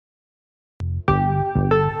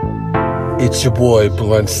It's your boy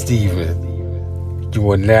Blunt Steven. You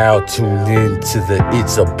are now tuned in to the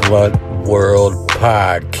It's a Blunt World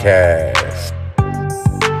podcast.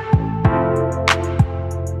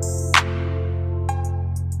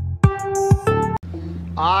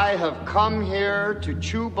 I have come here to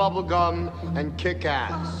chew bubblegum and kick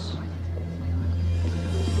ass.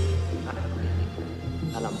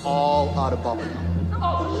 And I'm all out of bubblegum.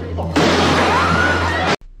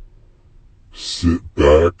 Sit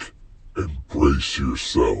back and brace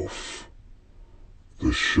yourself.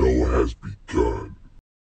 The show has begun.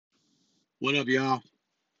 What up, y'all?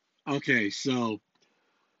 Okay, so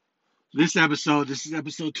this is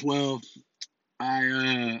episode 12.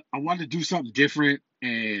 I wanted to do something different,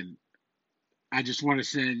 and I just want to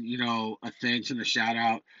send, a thanks and a shout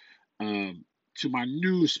out to my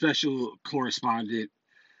new special correspondent.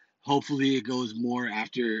 Hopefully it goes more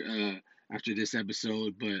after this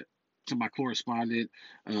episode, but to my correspondent,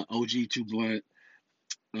 OG2BLUNT.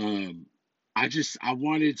 I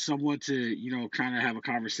wanted someone to, kind of have a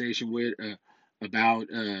conversation with about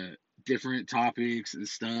different topics and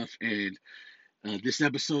stuff. And this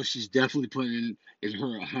episode, she's definitely putting in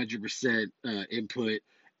her 100% input,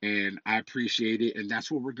 and I appreciate it. And that's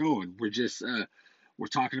where we're going. We're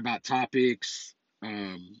talking about topics,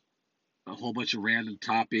 a whole bunch of random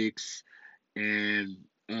topics, and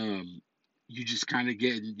you just kind of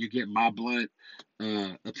get my blunt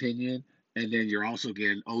opinion. And then you're also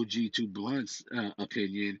getting OG2BLUNT's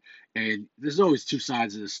opinion. And there's always two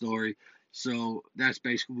sides of the story. So that's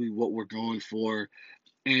basically what we're going for.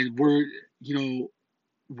 And we're going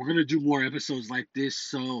to do more episodes like this.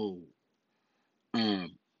 So let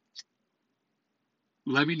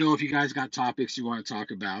me know if you guys got topics you want to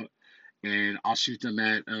talk about. And I'll shoot them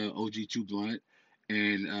at OG2BLUNT.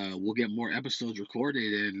 And we'll get more episodes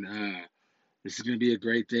recorded. And this is going to be a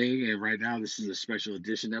great thing, and right now this is a special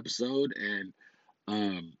edition episode, and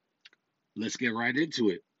let's get right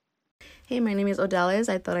into it. Hey, my name is Odalis.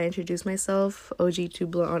 I thought I'd introduce myself,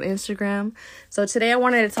 OG2BLUNT on Instagram. So today I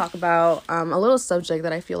wanted to talk about a little subject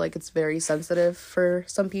that I feel like it's very sensitive for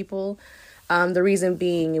some people. The reason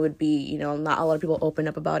being, it would be, not a lot of people open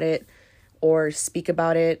up about it or speak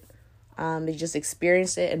about it. They just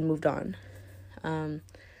experienced it and moved on.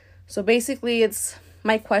 So basically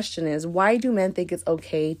my question is, why do men think it's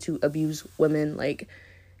okay to abuse women? Like,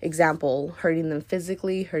 example, hurting them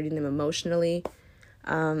physically, hurting them emotionally,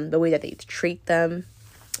 the way that they treat them.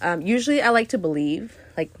 Usually I like to believe,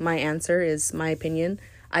 like my answer is my opinion,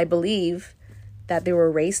 I believe that they were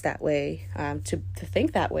raised that way, to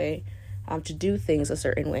think that way, to do things a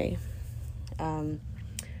certain way.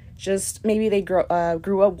 Just maybe they grew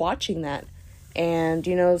up watching that. And,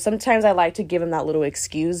 sometimes I like to give them that little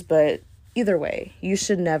excuse, but either way, you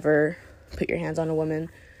should never put your hands on a woman.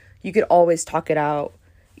 You could always talk it out.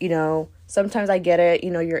 Sometimes I get it,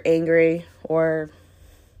 you're angry or,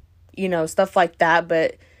 stuff like that.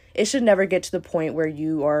 But it should never get to the point where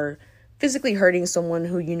you are physically hurting someone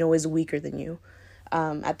who is weaker than you.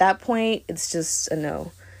 At that point, it's just a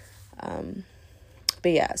no.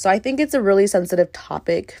 But yeah, so I think it's a really sensitive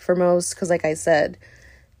topic for most because, like I said,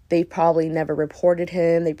 they probably never reported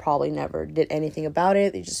him. They probably never did anything about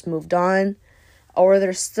it. They just moved on. Or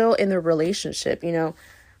they're still in their relationship,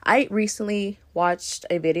 I recently watched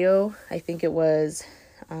a video. I think it was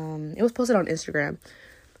posted on Instagram.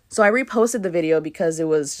 So I reposted the video because it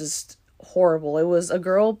was just horrible. It was a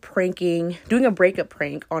girl doing a breakup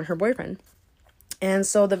prank on her boyfriend. And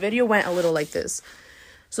so the video went a little like this.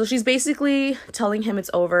 So she's basically telling him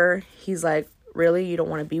it's over. He's like, really? You don't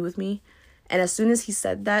want to be with me? And as soon as he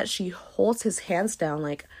said that, she holds his hands down.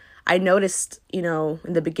 Like, I noticed, in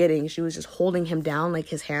the beginning, she was just holding him down, like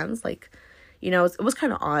his hands. Like, it was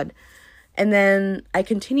kind of odd. And then I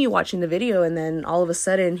continue watching the video, and then all of a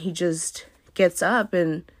sudden, he just gets up,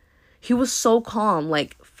 and he was so calm,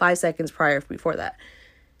 like 5 seconds before that.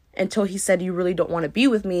 Until he said, you really don't want to be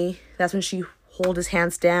with me. That's when she held his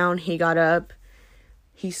hands down. He got up.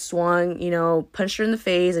 He swung, punched her in the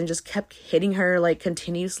face, and just kept hitting her, like,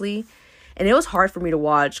 continuously. And it was hard for me to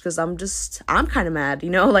watch because I'm kind of mad,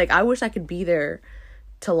 like I wish I could be there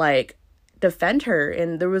to like defend her.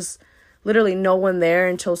 And there was literally no one there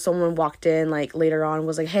until someone walked in like later on,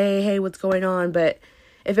 was like, hey, what's going on? But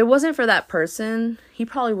if it wasn't for that person, he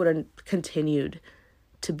probably would have continued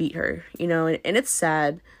to beat her, and it's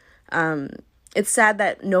sad. It's sad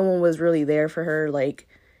that no one was really there for her. Like,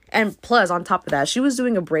 and plus on top of that, she was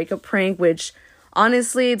doing a breakup prank, which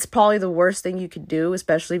honestly, it's probably the worst thing you could do,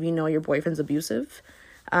 especially if your boyfriend's abusive.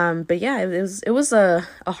 But yeah, it was a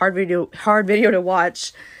hard video to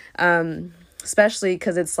watch, especially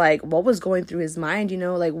because it's like, what was going through his mind?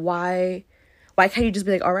 Like why why can't you just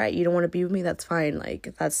be like, all right, you don't want to be with me, that's fine, like,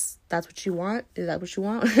 if that's what you want, is that what you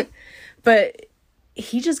want? But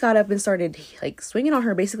he just got up and started like swinging on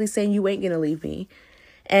her, basically saying, you ain't gonna leave me.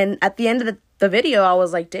 And at the end of the video, I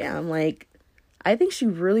was like, damn, like, I think she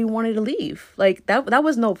really wanted to leave. Like, that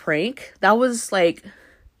was no prank. That was like,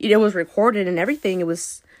 it was recorded and everything. It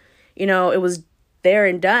was, it was there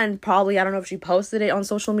and done. Probably, I don't know if she posted it on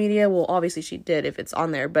social media. Well, obviously she did if it's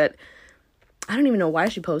on there, but I don't even know why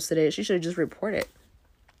she posted it. She should have just reported it.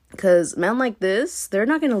 Because men like this, they're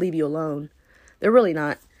not going to leave you alone. They're really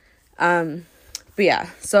not. But yeah,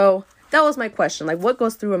 so that was my question. Like, what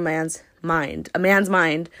goes through a man's mind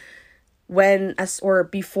when, or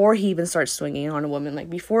before he even starts swinging on a woman, like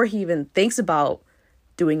before he even thinks about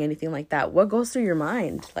doing anything like that? What goes through your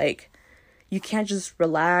mind? Like, you can't just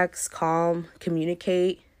relax, calm,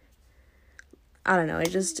 communicate. I don't know.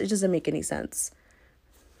 It doesn't make any sense.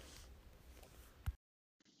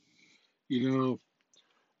 You know,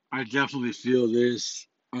 I definitely feel this.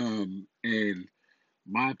 And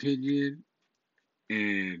my opinion,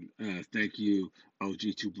 and thank you,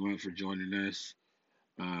 OG2BLUNT, for joining us.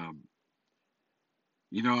 Um,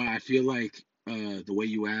 I feel like the way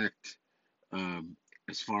you act, um,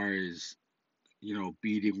 as far as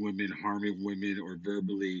beating women, harming women, or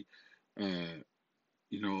verbally, uh,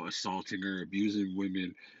 assaulting or abusing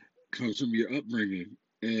women, comes from your upbringing.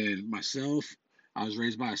 And myself, I was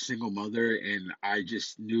raised by a single mother, and I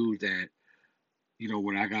just knew that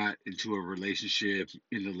when I got into a relationship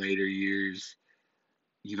in the later years,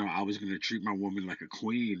 I was going to treat my woman like a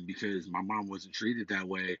queen because my mom wasn't treated that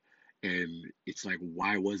way. And it's like,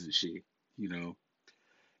 why wasn't she? You know,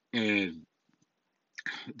 and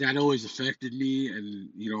that always affected me. And,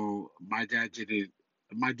 my dad didn't,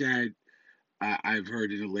 my dad, I've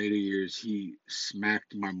heard in the later years, he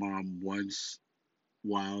smacked my mom once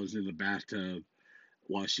while I was in the bathtub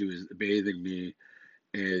while she was bathing me.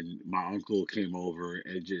 And my uncle came over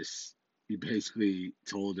and just, he basically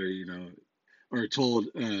told her, or told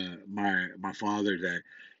my father that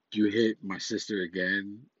you hit my sister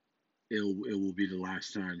again, it will be the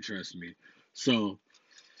last time. Trust me. So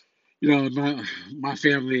my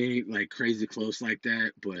family ain't like crazy close like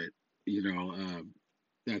that, but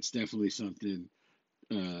that's definitely something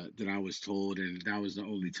that I was told, and that was the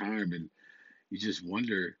only time. And you just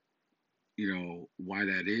wonder, why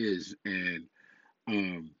that is. And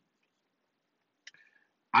um,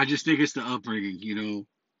 I just think it's the upbringing.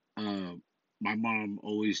 My mom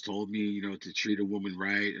always told me, to treat a woman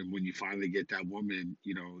right, and when you finally get that woman,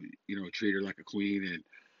 treat her like a queen,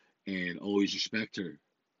 and always respect her.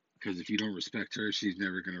 Because if you don't respect her, she's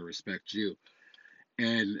never gonna respect you.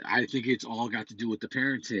 And I think it's all got to do with the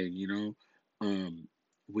parenting.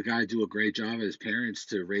 We gotta do a great job as parents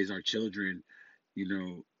to raise our children.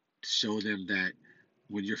 Show them that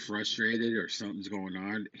when you're frustrated or something's going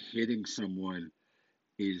on, hitting someone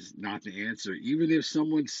is not the answer. Even if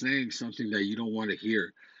someone's saying something that you don't want to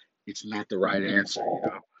hear, it's not the right answer.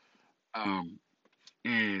 Um,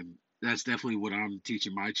 and that's definitely what I'm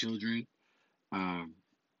teaching my children. Um,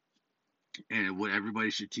 and what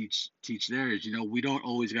everybody should teach there is, we don't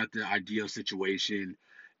always got the ideal situation,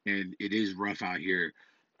 and it is rough out here.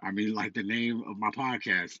 I mean, like the name of my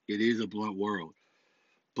podcast, it is a blunt world,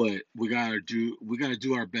 but we gotta do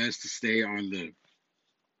our best to stay on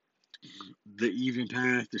the even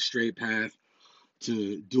path, the straight path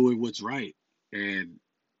to doing what's right. And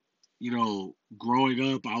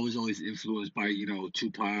growing up, I was always influenced by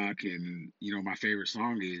Tupac, and my favorite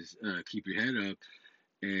song is "Keep Your Head Up,"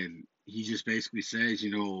 and he just basically says,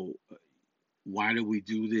 why do we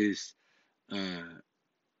do this uh,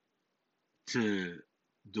 to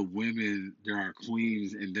the women? They're our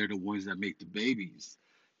queens, and they're the ones that make the babies.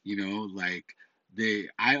 Like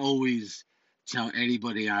I always tell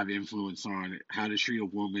anybody I've influenced on how to treat a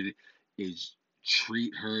woman is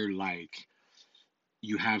treat her like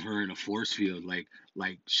you have her in a force field, like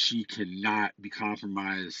she cannot be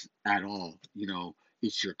compromised at all.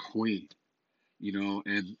 It's your queen.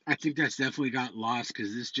 And I think that's definitely got lost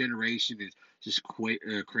because this generation is just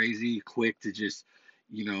crazy quick to just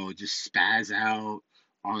spaz out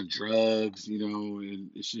on drugs, and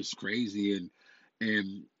it's just crazy.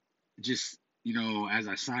 And just as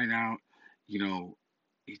I sign out, you know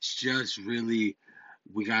it's just really,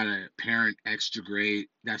 we gotta parent extra great.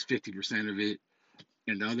 That's 50% of it.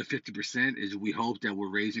 And the other 50% is, we hope that we're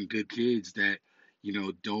raising good kids that,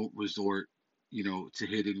 don't resort, to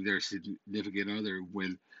hitting their significant other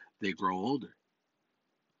when they grow older.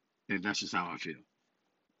 And that's just how I feel.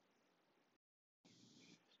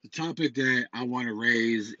 The topic that I want to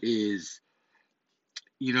raise is,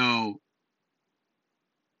 you know,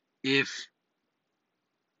 if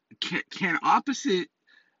can opposite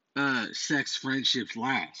sex friendships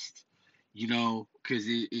last? Because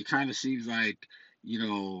it kind of seems like, you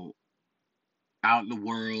know, out in the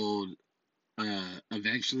world,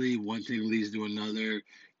 eventually one thing leads to another.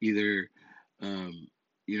 Either, um,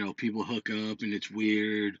 people hook up and it's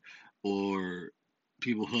weird, or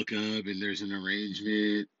people hook up and there's an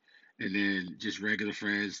arrangement, and then just regular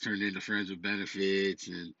friends turn into friends with benefits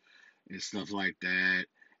and stuff like that.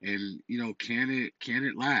 And can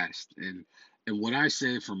it last? And what I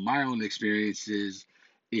say from my own experiences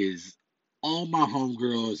is all my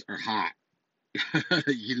homegirls are hot.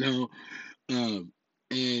 you know, um,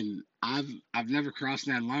 and I've never crossed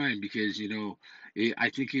that line because I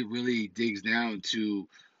think it really digs down to,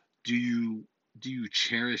 do you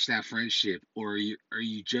cherish that friendship, or are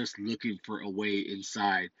you just looking for a way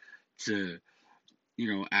inside to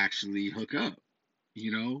actually hook up,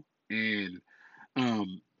 and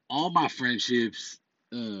all my friendships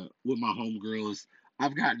with my homegirls,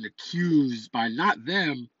 I've gotten accused by not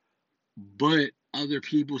them, but other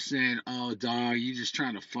people saying, "Oh, dog, you just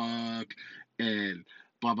trying to fuck," and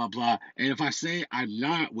blah blah blah. And if I say I'm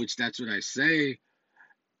not, which that's what I say,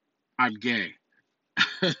 I'm gay.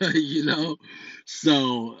 you know.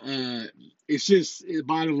 So it's just,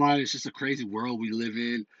 bottom line, it's just a crazy world we live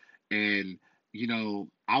in, and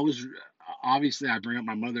I was, obviously, I bring up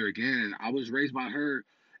my mother again. I was raised by her,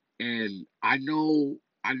 and I know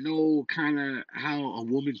kind of how a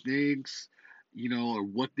woman thinks, or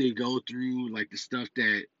what they go through, like the stuff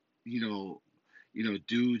that you know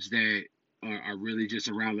dudes that are really just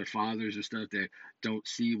around their fathers and stuff, that don't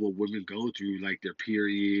see what women go through, like their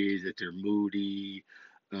periods, that they're moody,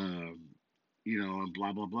 um, and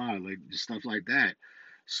blah blah blah, like stuff like that.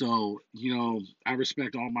 So, I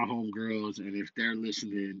respect all my homegirls, and if they're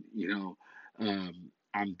listening,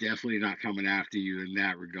 I'm definitely not coming after you in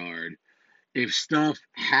that regard. If stuff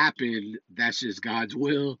happened, that's just God's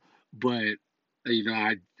will. But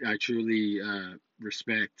I truly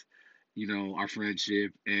respect our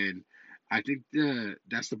friendship, and I think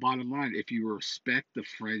that's the bottom line. If you respect the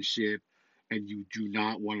friendship and you do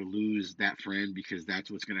not want to lose that friend, because that's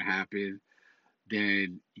what's going to happen,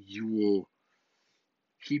 then you will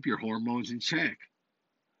keep your hormones in check,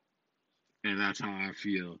 and that's how I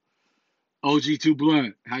feel.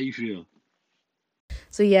 OG2BLUNT, how you feel?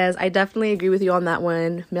 So yes, I definitely agree with you on that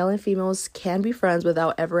one. Male and females can be friends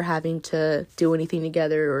without ever having to do anything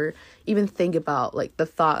together or even think about like the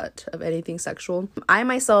thought of anything sexual. I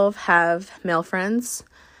myself have male friends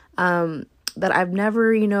that I've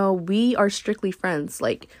never, we are strictly friends.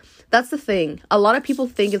 Like, that's the thing. A lot of people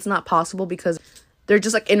think it's not possible because they're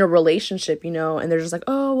just like in a relationship, and they're just like,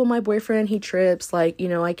 oh, well, my boyfriend, he trips. Like,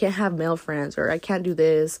 I can't have male friends, or I can't do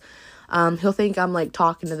this. He'll think I'm like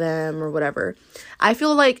talking to them or whatever. I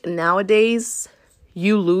feel like nowadays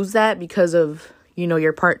you lose that because of,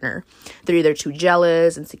 your partner. They're either too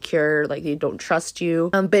jealous, insecure, like they don't trust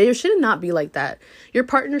you. But it should not be like that. Your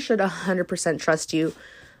partner should 100% trust you.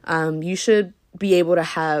 You should be able to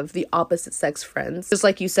have the opposite sex friends, just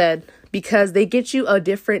like you said, because they get you a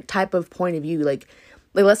different type of point of view. Like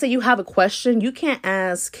let's say you have a question, you can't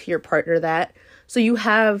ask your partner that. So you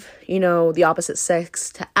have, the opposite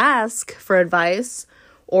sex to ask for advice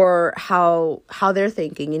or how they're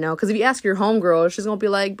thinking, because if you ask your homegirl, she's going to be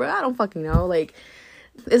like, bro, I don't fucking know. Like,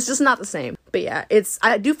 it's just not the same. But yeah,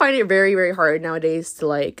 I do find it very, very hard nowadays to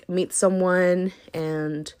like meet someone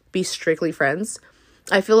and be strictly friends.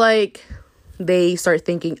 I feel like they start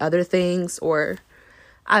thinking other things, or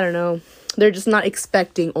I don't know, they're just not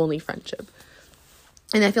expecting only friendship.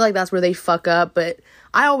 And I feel like that's where they fuck up, but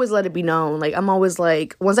I always let it be known. Like, I'm always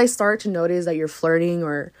like, once I start to notice that you're flirting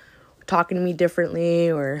or talking to me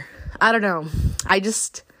differently, or I don't know,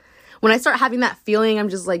 when I start having that feeling, I'm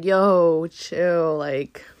just like, yo, chill.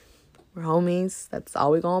 Like, we're homies. That's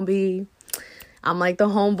all we gonna be. I'm like the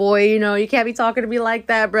homeboy, you can't be talking to me like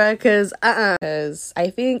that, bruh, because Because I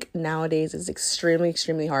think nowadays it's extremely,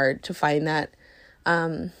 extremely hard to find that,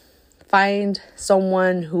 find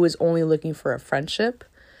someone who is only looking for a friendship.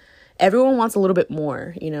 Everyone wants a little bit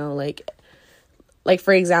more, like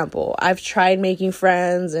for example, I've tried making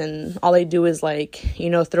friends and all they do is like,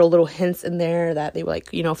 throw little hints in there that they like,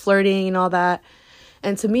 flirting and all that.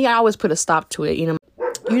 And to me, I always put a stop to it.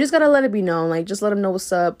 You just gotta let it be known. Like, just let them know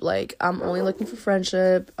what's up. Like, I'm only looking for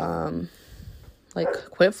friendship. Like,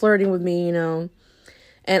 quit flirting with me, And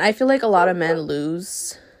I feel like a lot of men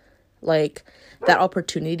lose like that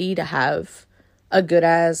opportunity to have a good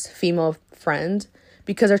ass female friend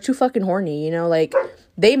because they're too fucking horny, like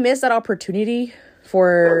they miss that opportunity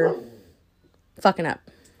for fucking up.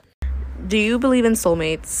 Do you believe in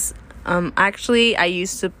soulmates? Actually, I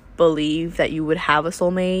used to believe that you would have a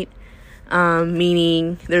soulmate,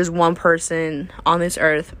 meaning there's one person on this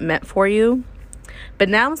earth meant for you. But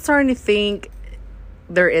now I'm starting to think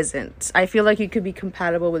there isn't. I feel like you could be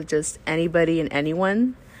compatible with just anybody and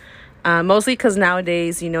anyone. Mostly because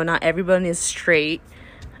nowadays, not everyone is straight.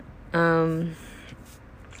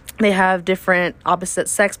 They have different opposite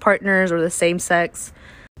sex partners or the same sex.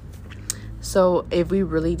 So if we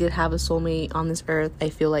really did have a soulmate on this earth, I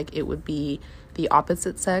feel like it would be the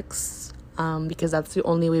opposite sex, because that's the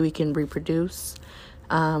only way we can reproduce,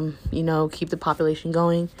 keep the population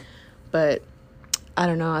going. But I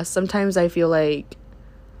don't know. Sometimes I feel like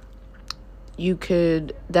you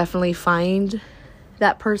could definitely find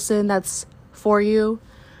that person that's for you.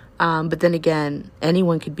 But then again,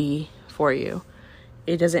 anyone could be for you.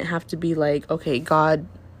 It doesn't have to be like, okay, God,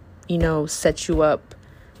 set you up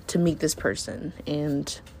to meet this person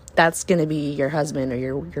and that's going to be your husband or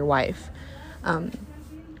your wife.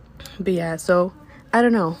 But yeah, so I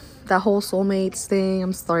don't know. That whole soulmates thing,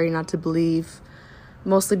 I'm starting not to believe.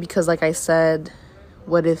 Mostly because, like I said,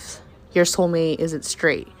 what if your soulmate isn't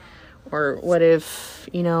straight? Or what if,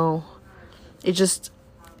 it just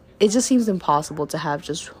seems impossible to have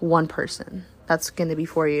just one person that's going to be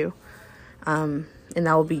for you. And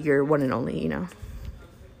that will be your one and only,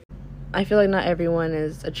 I feel like not everyone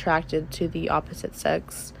is attracted to the opposite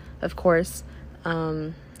sex, of course.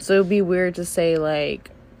 So it would be weird to say,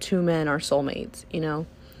 like, two men are soulmates,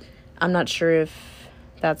 I'm not sure if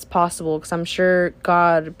that's possible, because I'm sure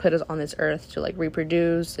God put us on this earth to, like,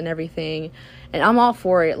 reproduce and everything. And I'm all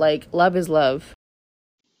for it. Like, love is love.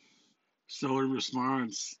 So in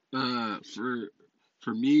response, for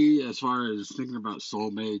me, as far as thinking about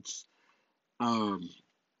soulmates, um,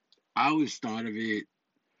 I always thought of it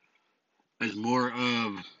as more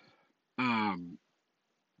of um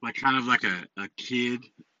like kind of like a kid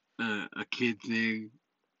thing,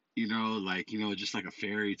 like just like a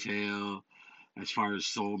fairy tale as far as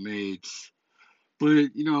soulmates. But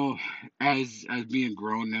as being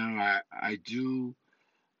grown now, I do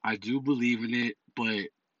believe in it. But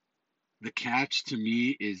the catch to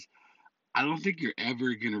me is I don't think you're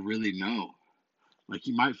ever gonna really know. Like,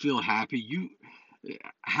 you might feel happy.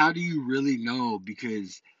 How do you really know?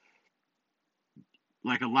 Because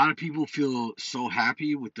like a lot of people feel so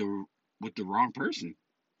happy with the wrong person,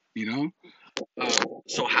 you know.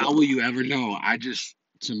 So how will you ever know?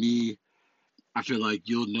 To me, I feel like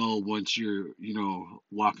you'll know once you're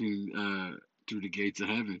walking through the gates of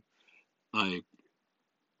heaven. Like,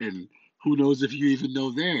 and who knows if you even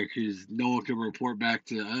know there, because no one can report back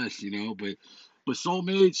to us, but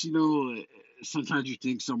soulmates, sometimes you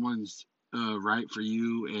think someone's right for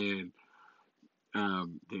you, and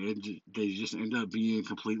they just end up being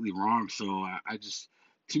completely wrong. So I just,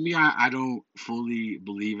 to me, I don't fully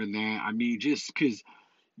believe in that. I mean, just because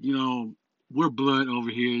you know we're blunt over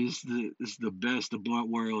here. This is the best of blunt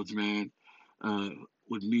worlds, man. Uh,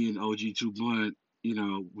 with me and OG2BLUNT,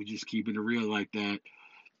 we just keeping it real like that.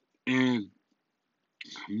 And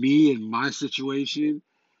me and my situation,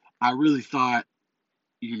 I really thought,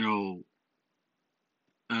 you know,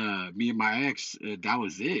 me and my ex, that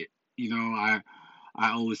was it. I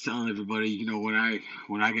always tell everybody, when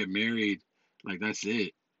I get married, like, that's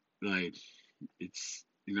it. Like, it's,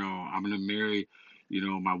 I'm gonna marry,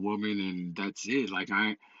 my woman, and that's it. Like,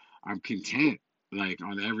 I'm content, like,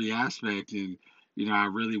 on every aspect, and I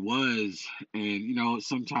really was. And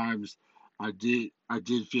sometimes I did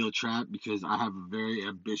feel trapped because I have a very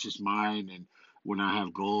ambitious mind, and when I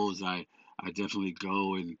have goals, I definitely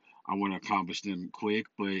go and I want to accomplish them quick.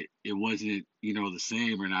 But it wasn't, the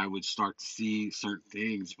same, and I would start to see certain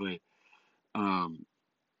things. But um,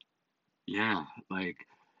 yeah, like,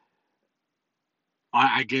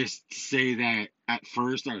 I guess to say that at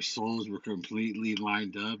first our souls were completely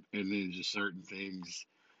lined up, and then just certain things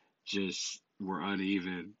just were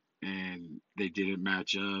uneven, and they didn't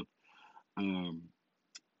match up. Um,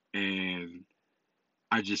 and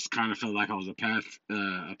I just kind of felt like I was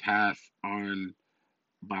a path on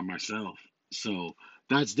by myself. So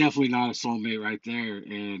that's definitely not a soulmate right there.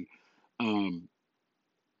 And um,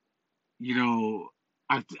 you know,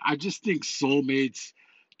 I just think soulmates,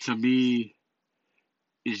 to me,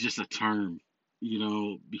 is just a term,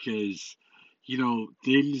 because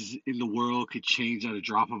things in the world could change at a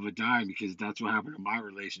drop of a dime, because that's what happened in my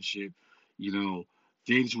relationship. You know,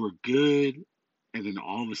 things were good, and then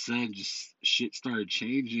all of a sudden, just shit started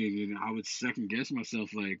changing, and I would second guess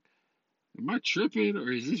myself, like, am I tripping,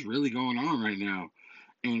 or is this really going on right now?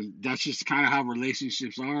 And that's just kind of how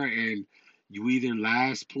relationships are. And you either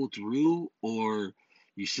last, pull through, or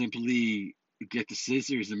you simply get the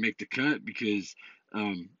scissors and make the cut, because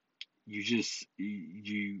um,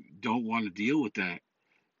 you don't want to deal with that.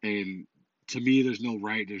 And to me, there's no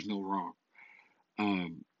right, there's no wrong.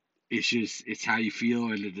 Um, it's how you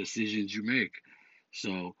feel and the decisions you make.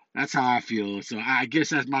 So that's how I feel. So I guess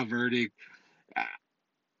that's my verdict. I,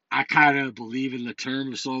 I kind of believe in the term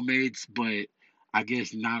of soulmates, but I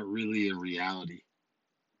guess not really in reality.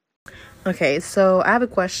 Okay, so I have a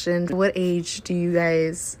question. What age do you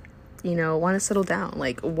guys, want to settle down?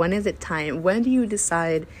 Like, when is it time? When do you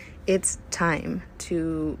decide it's time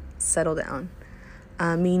to settle down?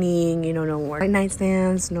 Meaning, no more night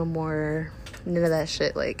stands, no more, none of that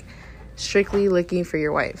shit. Like, strictly looking for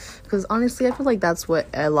your wife. Because honestly, I feel like that's what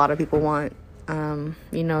a lot of people want.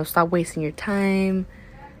 Stop wasting your time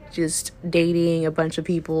just dating a bunch of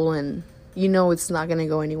people, and it's not going to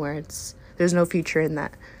go anywhere. There's no future in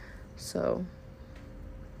that. So,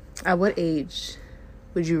 at what age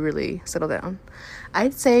would you really settle down?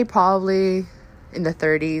 I'd say probably in the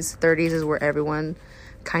 30s. 30s is where everyone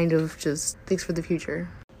kind of just thinks for the future.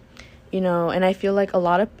 And I feel like a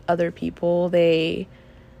lot of other people, they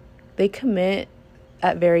commit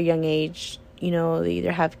at very young age. They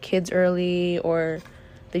either have kids early or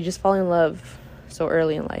they just fall in love so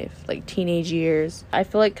early in life, like teenage years. I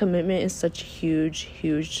feel like commitment is such a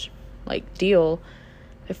huge like deal.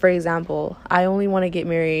 For example, I only want to get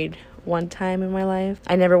married one time in my life.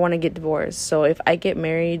 I never want to get divorced. So if I get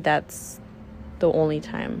married, that's the only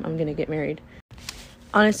time I'm going to get married.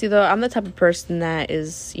 Honestly, though, I'm the type of person that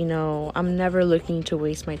is, I'm never looking to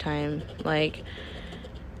waste my time. Like,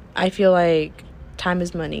 I feel like time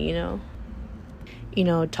is money,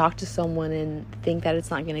 talk to someone and think that it's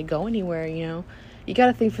not going to go anywhere, You got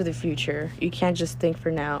to think for the future. You can't just think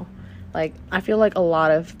for now. Like, I feel like a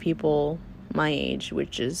lot of people my age,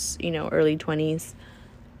 which is, early 20s,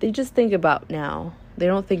 they just think about now. They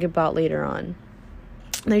don't think about later on.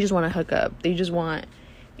 They just want to hook up. They just want,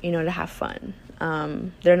 to have fun.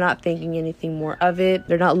 They're not thinking anything more of it.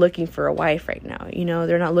 They're not looking for a wife right now.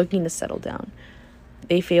 They're not looking to settle down.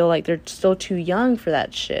 They feel like they're still too young for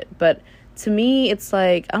that shit. But to me, it's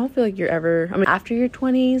like, I don't feel like after your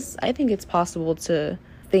 20s, I think it's possible to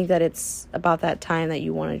think that it's about that time that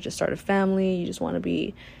you want to just start a family. You just want to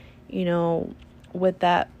be, with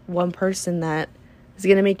that one person that is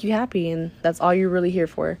going to make you happy, and that's all you're really here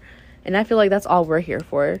for. And I feel like that's all we're here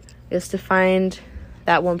for, is to find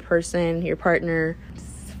that one person, your partner,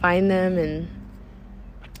 find them and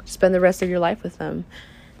spend the rest of your life with them.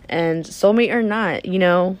 And soulmate or not,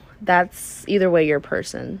 that's either way your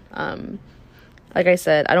person. Like I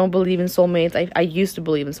said, I don't believe in soulmates. I used to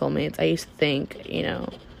believe in soulmates. I used to think,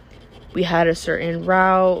 we had a certain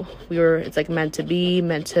route. It's like meant to be,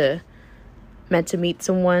 meant to meet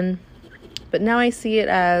someone. But now I see it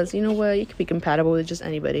as, you can be compatible with just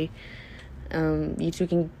anybody. You two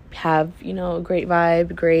can have, a great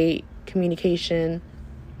vibe, great communication,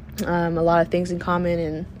 a lot of things in common,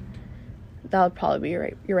 and that would probably be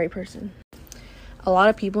your right person. A lot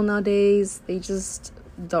of people nowadays, they just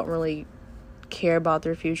don't really care about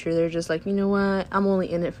their future. They're just like, what? I'm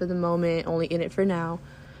only in it for the moment, only in it for now.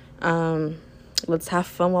 Let's have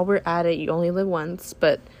fun while we're at it. You only live once.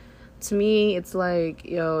 But to me, it's like,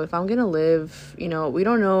 if I'm gonna live, we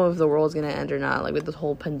don't know if the world's gonna end or not, like with this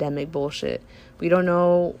whole pandemic bullshit. We don't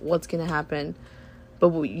know what's gonna happen. But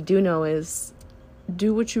what you do know is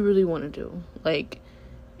do what you really want to do. Like,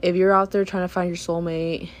 if you're out there trying to find your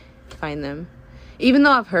soulmate, find them. Even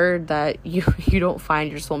though I've heard that you don't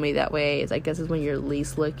find your soulmate that way, I guess is when you're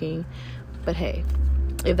least looking. But hey,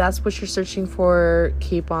 if that's what you're searching for,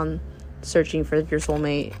 keep on searching for your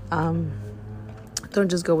soulmate. Don't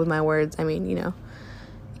just go with my words. It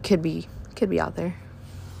could be out there.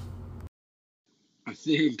 I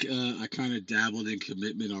think I kind of dabbled in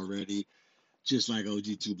commitment already, just like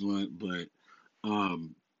OG2BLUNT, but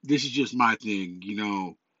this is just my thing,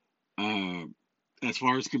 as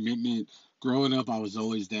far as commitment, growing up, I was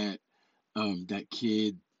always that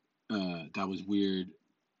kid that was weird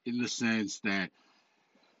in the sense that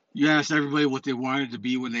you ask everybody what they wanted to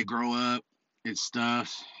be when they grow up and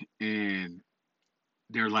stuff, and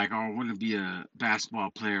they're like, "Oh, I want to be a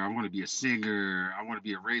basketball player. I want to be a singer. I want to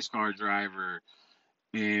be a race car driver."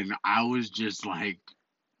 And I was just like,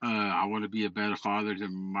 "I want to be a better father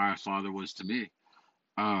than my father was to me."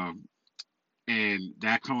 Um, and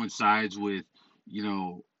that coincides with, you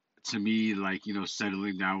know to me, like,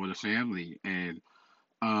 settling down with a family. And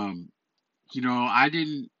um I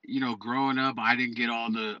didn't, growing up, I didn't get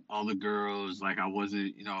all the girls. Like, I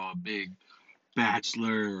wasn't, a big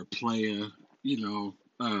bachelor or player. you know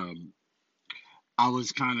I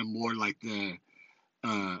was kind of more like the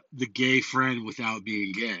gay friend without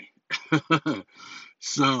being gay.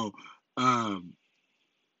 So um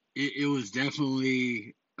it was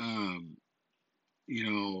definitely you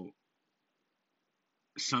know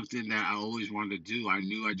something that I always wanted to do. I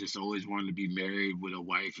knew I just always wanted to be married with a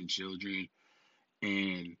wife and children,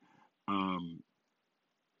 and um,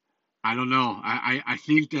 I don't know. I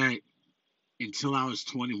think that until I was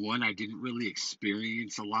 21, I didn't really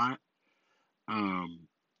experience a lot. Um,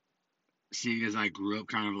 Seeing as I grew up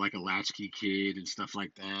kind of like a latchkey kid and stuff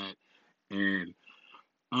like that, and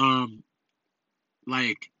um,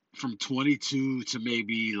 like from 22 to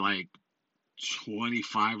maybe like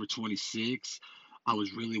 25 or 26, I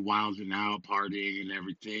was really wilding out, partying and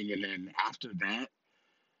everything. And then after that,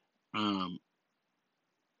 um,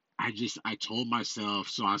 I told myself,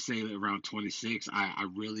 so I say that around 26, I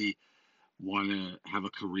really want to have a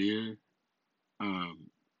career. Um,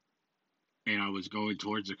 and I was going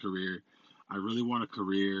towards a career. I really want a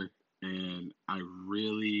career, and I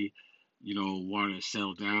really, want to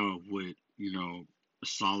settle down with, a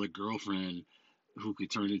solid girlfriend who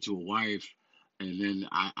could turn into a wife. And then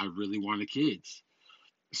I really wanted kids.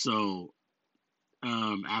 So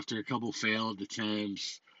after a couple failed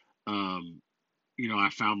attempts, um, I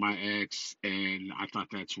found my ex, and I thought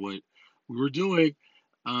that's what we were doing.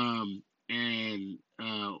 And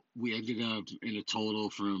we ended up in a total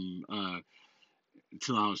from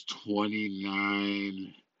until I was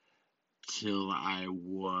 29 till I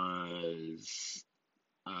was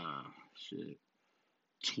uh shit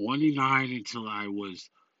 29 until I was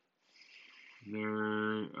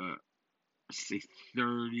say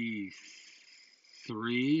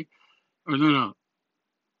 33, or no,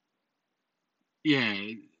 yeah,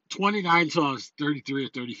 29 till I was 33 or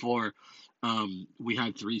 34. We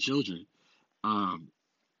had three children. Um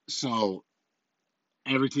so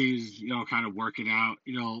everything's kind of working out,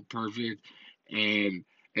 perfect, and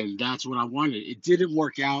that's what I wanted. It didn't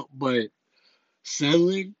work out, but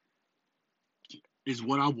settling is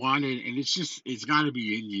what I wanted, and it's got to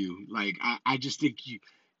be in you. Like I just think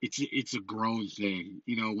it's a grown thing.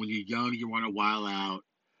 When you're young, you want to wild out.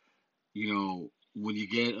 When you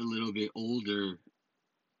get a little bit older,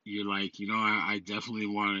 you're like, I definitely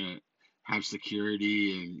want to have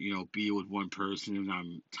security and be with one person.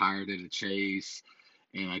 I'm tired of the chase,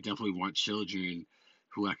 and I definitely want children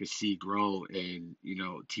who I could see grow and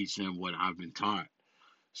teach them what I've been taught.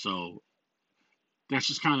 So that's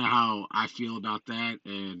just kind of how I feel about that.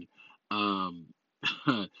 And um,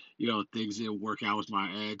 things didn't work out with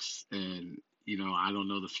my ex, and I don't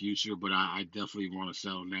know the future, but I definitely want to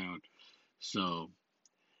settle down. So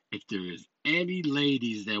if there is any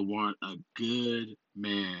ladies that want a good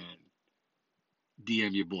man,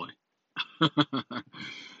 DM your boy.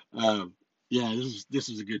 um, yeah, this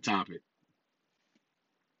is a good topic.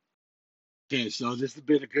 Okay, so this has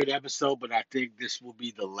been a good episode, but I think this will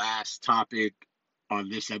be the last topic on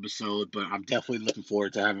this episode. But I'm definitely looking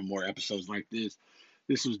forward to having more episodes like this.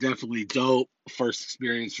 This was definitely dope. First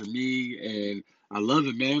experience for me, and I love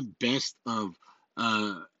it, man. Best of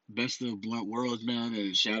Blunt Worlds, man,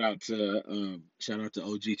 and shout out to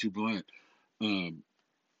OG2BLUNT. Um,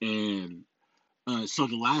 and so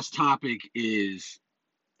the last topic is,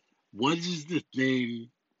 what is the thing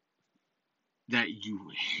that you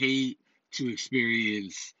hate to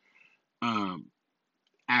experience um,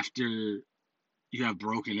 after you have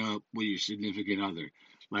broken up with your significant other?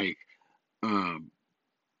 Like, um,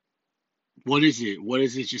 what is it? What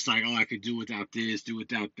is it? Just like, oh, I could do without this, do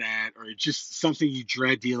without that, or just something you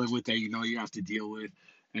dread dealing with that you have to deal with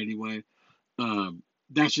anyway.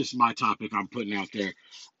 That's just my topic I'm putting out there.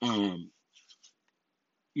 Um,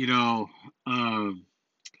 you know, um,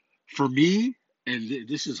 for me, and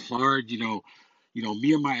this is hard. Me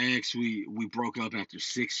and my ex, we broke up after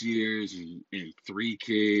 6 years and three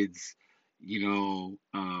kids. You know,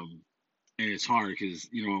 and it's hard because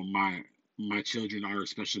my children are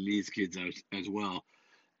special needs kids as well,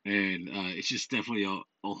 and it's just definitely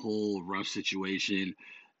a whole rough situation.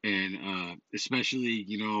 And especially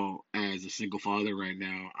as a single father right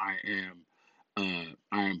now, I am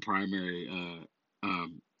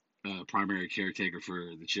primary caretaker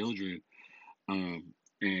for the children. um,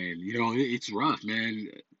 and it's rough, man.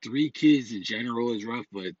 Three kids in general is rough,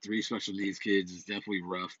 but three special needs kids is definitely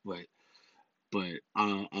rough. But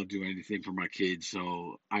I'll do anything for my kids,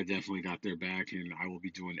 so I definitely got their back, and I will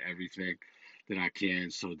be doing everything that I can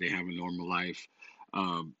so they have a normal life,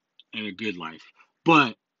 um, and a good life.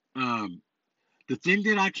 But um, the thing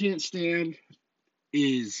that I can't stand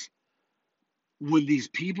is when these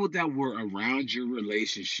people that were around your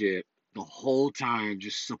relationship the whole time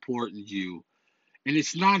just supporting you, and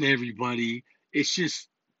it's not everybody, it's just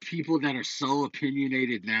people that are so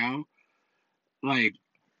opinionated now. Like,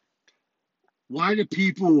 why do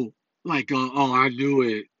people like go, oh, I knew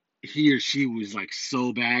it. he or she was like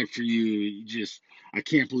so bad for you. I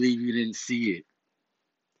can't believe you didn't see it.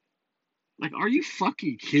 Like, are you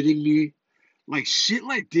fucking kidding me? Like, shit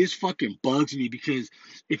like this fucking bugs me because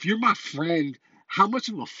if you're my friend, how much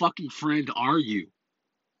of a fucking friend are you?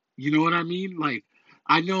 You know what I mean? Like,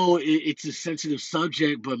 I know it's a sensitive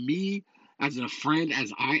subject, but me as a friend,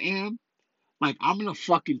 as I am, like, I'm gonna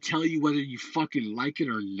fucking tell you whether you fucking like it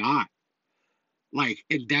or not. Like,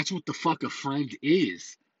 and that's what the fuck a friend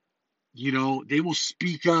is. They will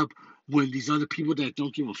speak up when these other people that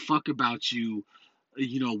don't give a fuck about you,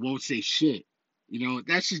 won't say shit.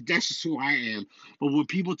 That's just who I am. But when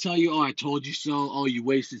people tell you, "Oh, I told you so," "Oh, you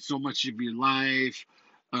wasted so much of your life,"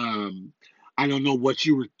 um, "I don't know what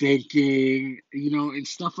you were thinking," and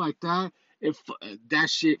stuff like that. If that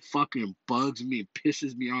shit fucking bugs me and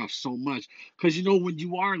pisses me off so much, because when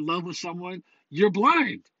you are in love with someone, you're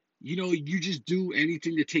blind. You just do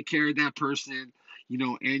anything to take care of that person,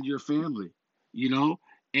 and your family, you know,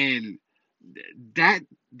 and that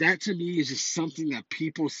that to me is just something that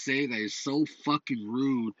people say that is so fucking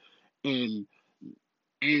rude, and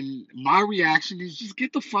my reaction is just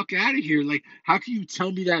get the fuck out of here. Like, how can you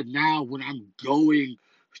tell me that now when I'm going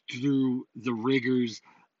through the rigors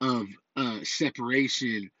of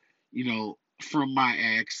separation, from my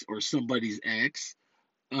ex or somebody's ex?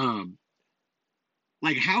 Um,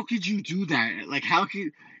 like, how could you do that? Like, how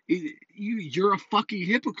could you're a fucking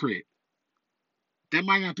hypocrite. That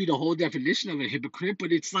might not be the whole definition of a hypocrite,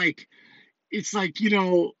 but it's like if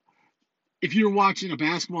you're watching a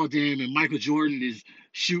basketball game and Michael Jordan is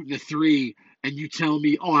shooting a three and you tell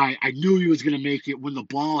me, "Oh, I knew he was gonna make it," when the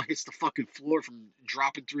ball hits the fucking floor from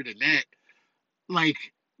dropping through the net, like,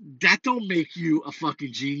 that don't make you a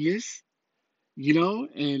fucking genius,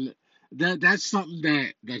 and that's something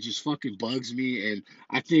that just fucking bugs me. And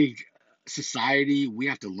I think society, we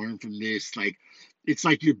have to learn from this. Like, it's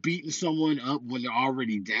like you're beating someone up when they're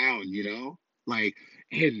already down, like,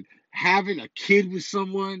 and having a kid with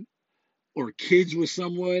someone or kids with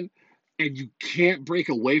someone and you can't break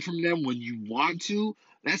away from them when you want to,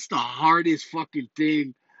 that's the hardest fucking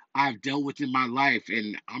thing I've dealt with in my life.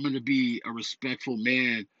 And I'm going to be a respectful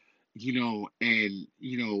man, and,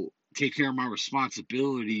 take care of my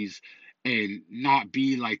responsibilities and not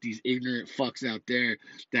be like these ignorant fucks out there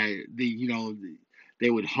that they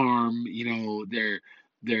would harm,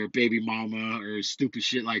 their baby mama or stupid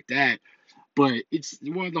shit like that. But it's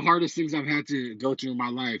one of the hardest things I've had to go through in my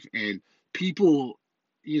life. And people,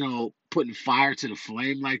 putting fire to the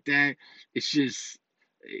flame like that, it's just,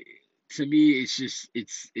 to me,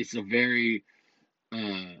 it's a very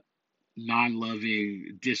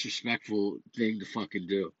non-loving, disrespectful thing to fucking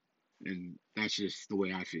do. And that's just the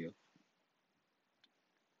way I feel.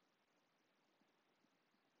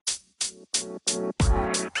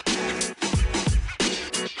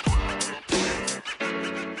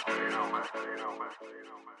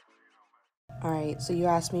 All right, so you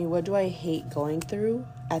asked me, what do I hate going through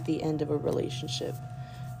at the end of a relationship?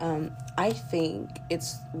 I think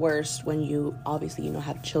it's worse when you obviously,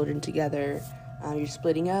 have children together. You're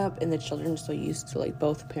splitting up, and the children are so used to like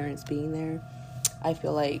both parents being there. I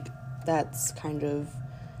feel like that's kind of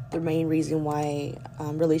the main reason why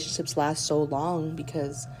relationships last so long,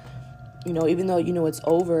 because even though it's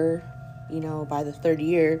over, by the third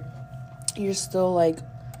year, you're still like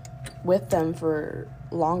with them for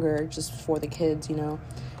longer just for the kids,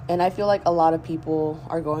 and I feel like a lot of people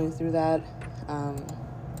are going through that.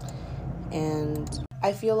 And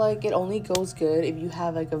I feel like it only goes good if you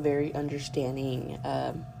have like a very understanding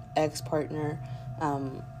ex-partner.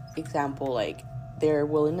 Example, like, they're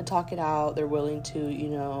willing to talk it out, they're willing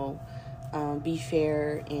to be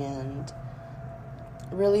fair, and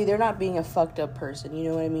really they're not being a fucked up person, you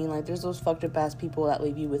know what I mean? Like, there's those fucked up ass people that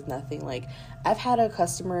leave you with nothing. Like, I've had a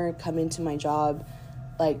customer come into my job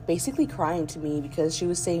like basically crying to me because she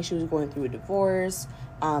was saying she was going through a divorce.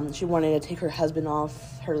 She wanted to take her husband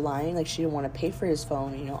off her line. Like, she didn't want to pay for his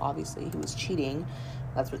phone, obviously he was cheating.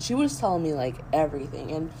 That's what she was telling me, like,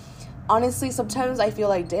 everything. And honestly, sometimes I feel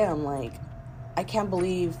like, damn, like, I can't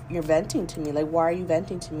believe you're venting to me. Like, why are you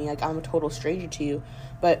venting to me? Like, I'm a total stranger to you.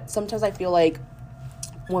 But sometimes I feel like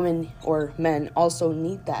women or men also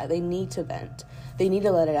need that. They need to vent. They need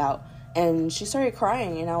to let it out. And she started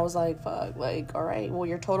crying, and I was like, fuck, like, all right, well,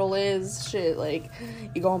 your total is shit, like,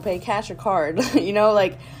 you gonna pay cash or card,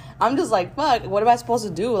 like, I'm just like, fuck, what am I supposed to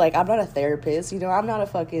do? Like, I'm not a therapist, I'm not a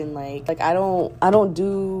fucking, like, I don't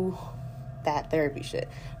do that therapy shit,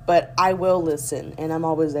 but I will listen, and I'm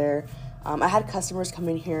always there. I had customers come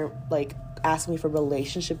in here, like, ask me for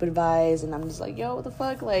relationship advice, and I'm just like, yo, what the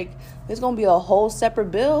fuck, like, there's gonna be a whole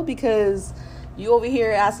separate bill because You over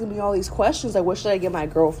here asking me all these questions, like, what should I get my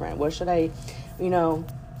girlfriend? What should I,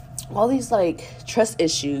 all these, like, trust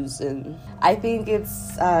issues. And I think it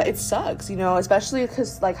sucks, especially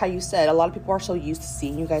because, like how you said, a lot of people are so used to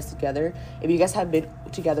seeing you guys together. If you guys have been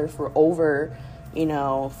together for over,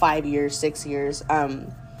 5 years, 6 years,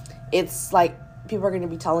 it's like people are going to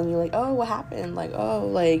be telling you, like, oh, what happened? Like, oh,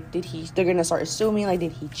 like, they're going to start assuming, like,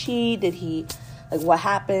 did he cheat? Did he, like, what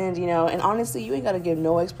happened? And honestly, you ain't got to give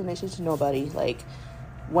no explanation to nobody. Like,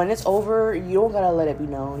 when it's over, you don't got to let it be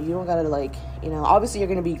known. You don't got to, like, obviously you're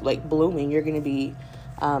going to be, like, blooming. You're going to be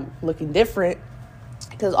looking different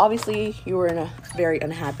because obviously you were in a very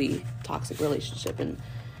unhappy, toxic relationship. And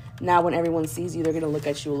now when everyone sees you, they're going to look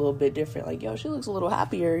at you a little bit different. Like, yo, she looks a little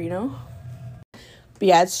happier, But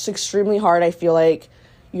yeah, it's extremely hard. I feel like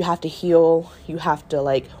you have to heal. You have to,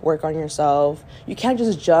 like, work on yourself. You can't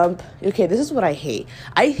just jump. Okay, this is what I hate.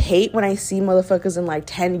 I hate when I see motherfuckers in, like,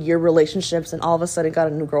 10-year relationships and all of a sudden got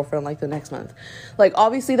a new girlfriend, like, the next month. Like,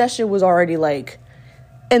 obviously that shit was already, like,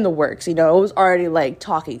 in the works, it was already, like,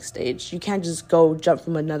 talking stage. You can't just go jump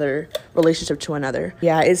from another relationship to another.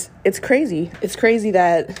 Yeah, it's crazy. It's crazy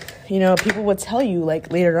that, people would tell you,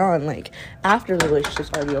 like, later on, like, after the relationship's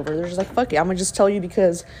already over. They're just like, fuck it, I'm gonna just tell you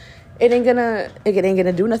because it ain't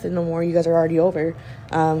gonna do nothing no more. You guys are already over.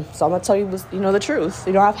 So I'm gonna tell you this, the truth.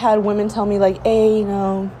 I've had women tell me, like, hey,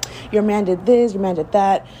 your man did this, your man did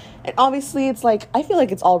that. And obviously it's like, I feel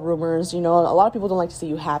like it's all rumors, a lot of people don't like to see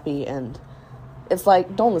you happy, and it's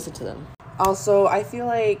like, don't listen to them. Also, I feel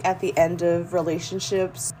like at the end of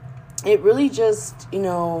relationships, it really just,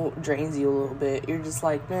 drains you a little bit. You're just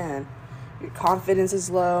like, man, your confidence is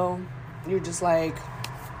low. You're just like,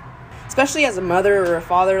 especially as a mother or a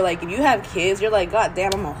father, like, if you have kids, you're like, God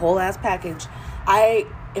damn, I'm a whole ass package.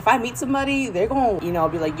 If I meet somebody, they're going to,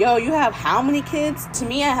 be like, yo, you have how many kids? To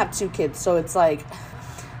me, I have 2 kids. So it's like,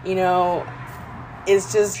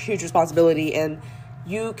 it's just huge responsibility. And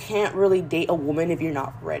you can't really date a woman if you're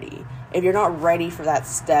not ready. If you're not ready for that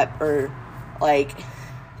step, or, like,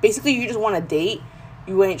 basically you just want to date.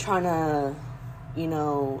 You ain't trying to,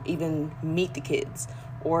 even meet the kids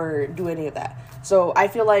or do any of that. So I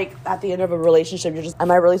feel like at the end of a relationship, you're just, am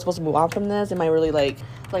I really supposed to move on from this? Am I really, like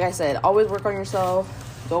I said, always work on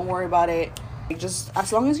yourself. Don't worry about it. Just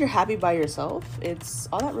as long as you're happy by yourself, it's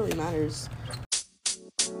all that really matters.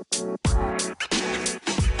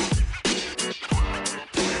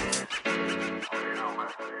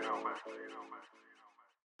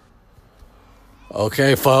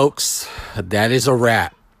 Okay, folks, that is a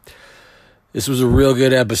wrap. This was a real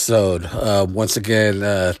good episode. Once again,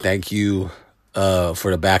 thank you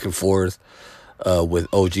for the back and forth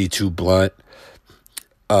with OG2BLUNT.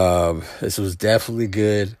 This was definitely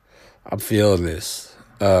good. I'm feeling this.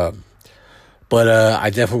 But I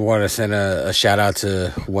definitely want to send a shout out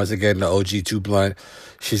to, once again, the OG2BLUNT.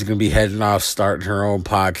 She's going to be heading off, starting her own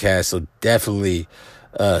podcast. So definitely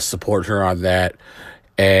support her on that.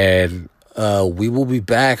 And we will be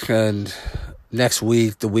back next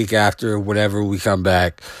week, the week after, whenever we come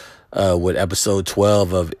back, with episode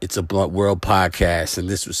 12 of It's a Blunt World podcast. And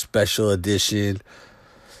this was special edition,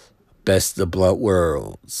 Best of Blunt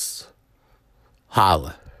Worlds.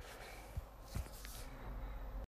 Holla.